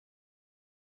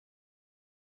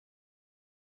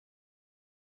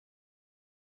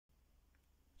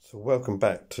So welcome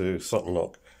back to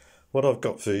SotonLock. What I've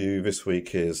got for you this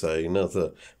week is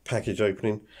another package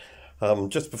opening.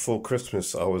 Just before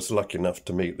Christmas I was lucky enough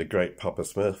to meet the great Papa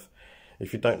Smurf.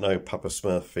 If you don't know Papa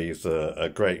Smurf, he's a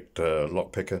great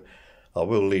lock picker. I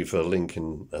will leave a link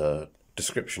in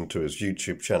description to his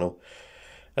YouTube channel.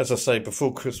 As I say,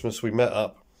 before Christmas we met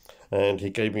up and he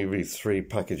gave me these 3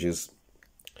 packages,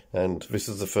 and this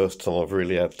is the first time I've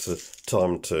really had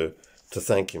time to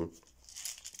thank him.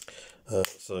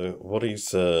 So what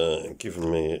he's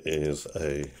given me is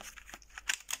a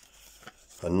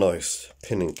nice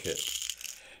pinning kit.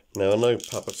 Now I know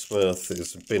Papa Smurf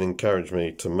has been encouraging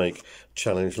me to make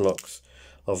challenge locks.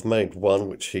 I've made one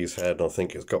which he's had, and I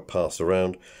think it's got passed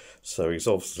around. So he's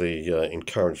obviously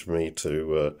encouraged me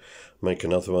to make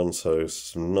another one. So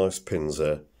some nice pins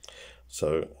there.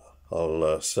 So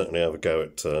I'll certainly have a go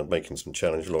at making some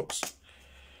challenge locks.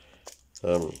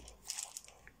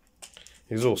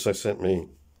 He's also sent me,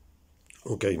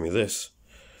 or gave me this.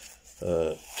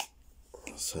 So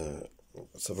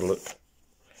let's have a look.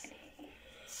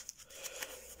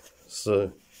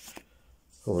 So,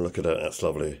 oh, look at that, that's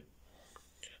lovely.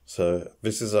 So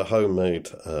this is a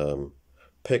homemade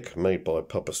pick made by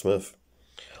Papa Smurf.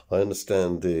 I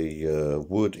understand the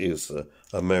wood is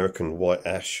American white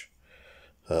ash,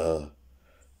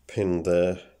 pinned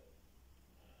there,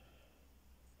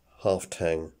 half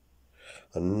tang,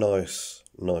 a nice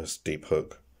deep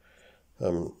hook.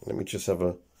 Let me just have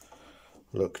a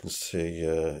look and see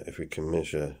if we can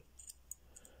measure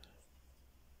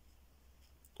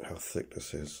how thick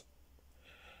this is.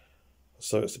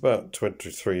 So it's about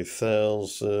 23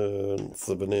 thousandths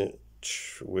of an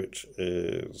inch, which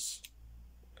is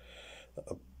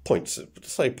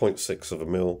say 0.6 of a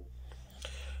mil.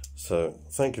 So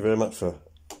thank you very much for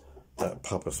that,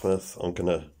 Papa Smurf. I'm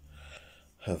gonna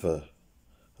have a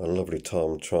lovely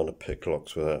time trying to pick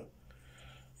locks with that.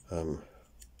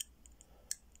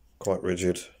 Quite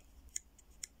rigid.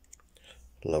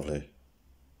 Lovely.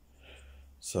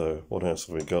 So what else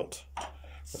have we got?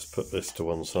 Let's put this to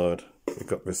one side. We've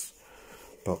got this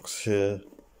box here.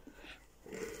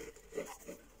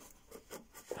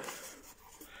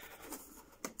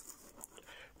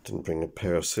 Didn't bring a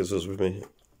pair of scissors with me.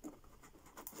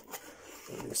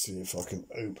 Let me see if I can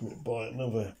open it by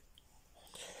another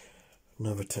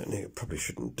technique. Probably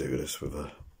shouldn't do this with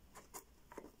a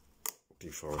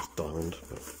deforest diamond,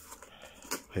 but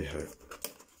hey ho.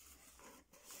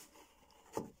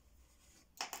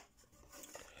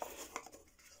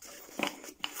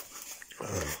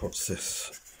 What's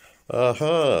this?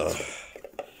 Aha!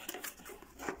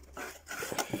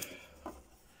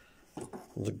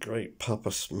 The great Papa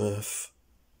Smurf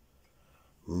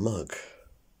mug.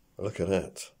 Look at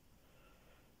that.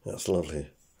 That's lovely.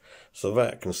 So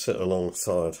that can sit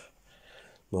alongside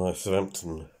my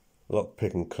SotonLock lock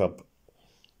picking club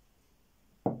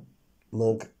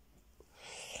mug,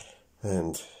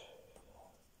 and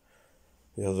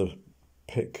the other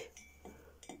pick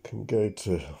can go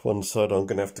to one side. I'm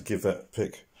going to have to give that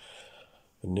pick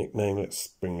a nickname. Let's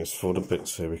bring this forward a bit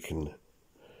so we can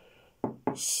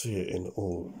see it in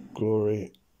all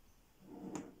glory.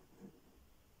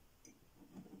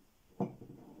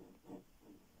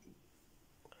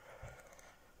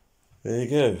 There you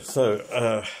go.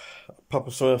 So,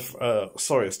 Papa Smurf,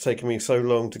 sorry it's taken me so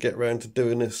long to get around to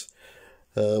doing this.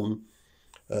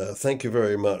 Thank you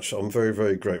very much. I'm very,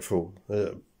 very grateful.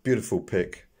 Beautiful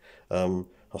pick. I'll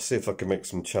see if I can make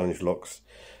some challenge locks,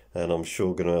 and I'm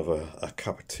sure going to have a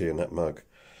cup of tea in that mug.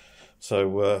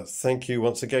 So, thank you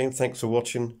once again. Thanks for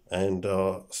watching, and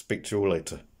I'll speak to you all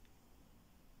later.